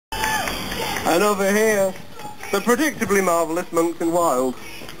And over here, the predictably marvellous Monkton Wylde.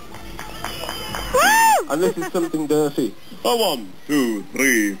 Woo! And this is something dirty. A 1, 2,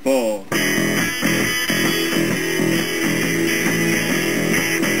 3, 4.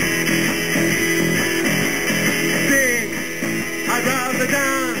 Sing, I'd rather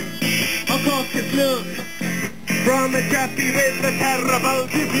dance, a cautious look, from a chappie with a terrible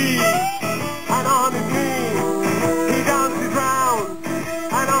disease. And on his knees, he dances round,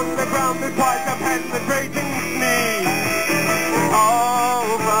 and on the ground there's quite a penetrating sneeze.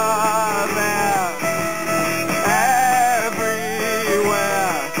 Over there, everywhere.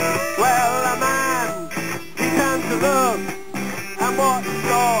 Well, a man, he turned to look, and what he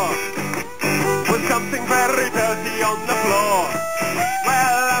saw was something very dirty on the floor.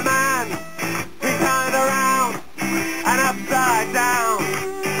 Well, a man, he turned around, and upside down,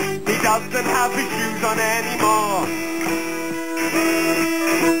 he doesn't have his shoes on anymore.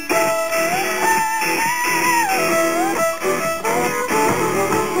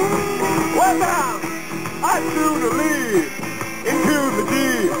 Well now, I soon leave into the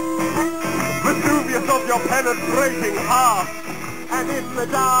deep, Vesuvius of your penetrating heart. And in the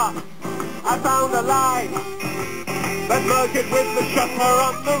dark, I found a light that lurked with the shutter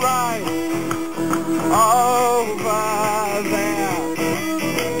on the right. Over there,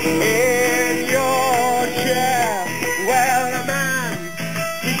 in your chair, well, a man,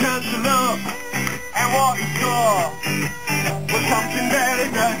 he turned to look, and what he saw was something very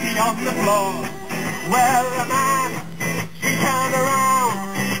dirty on the floor. Well, a man, he turned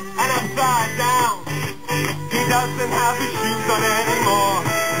around, and upside down, he doesn't have his shoes on anymore.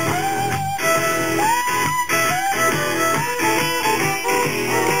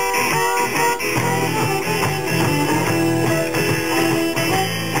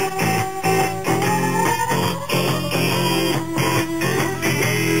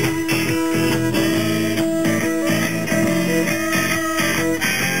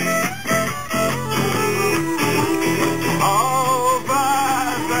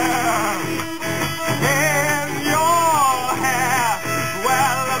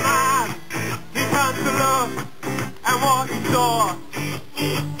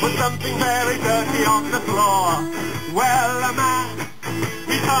 Something very dirty on the floor. Well, a man,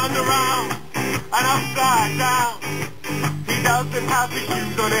 he turned around and upside down, he doesn't have his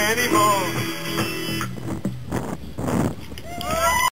shoes on anymore.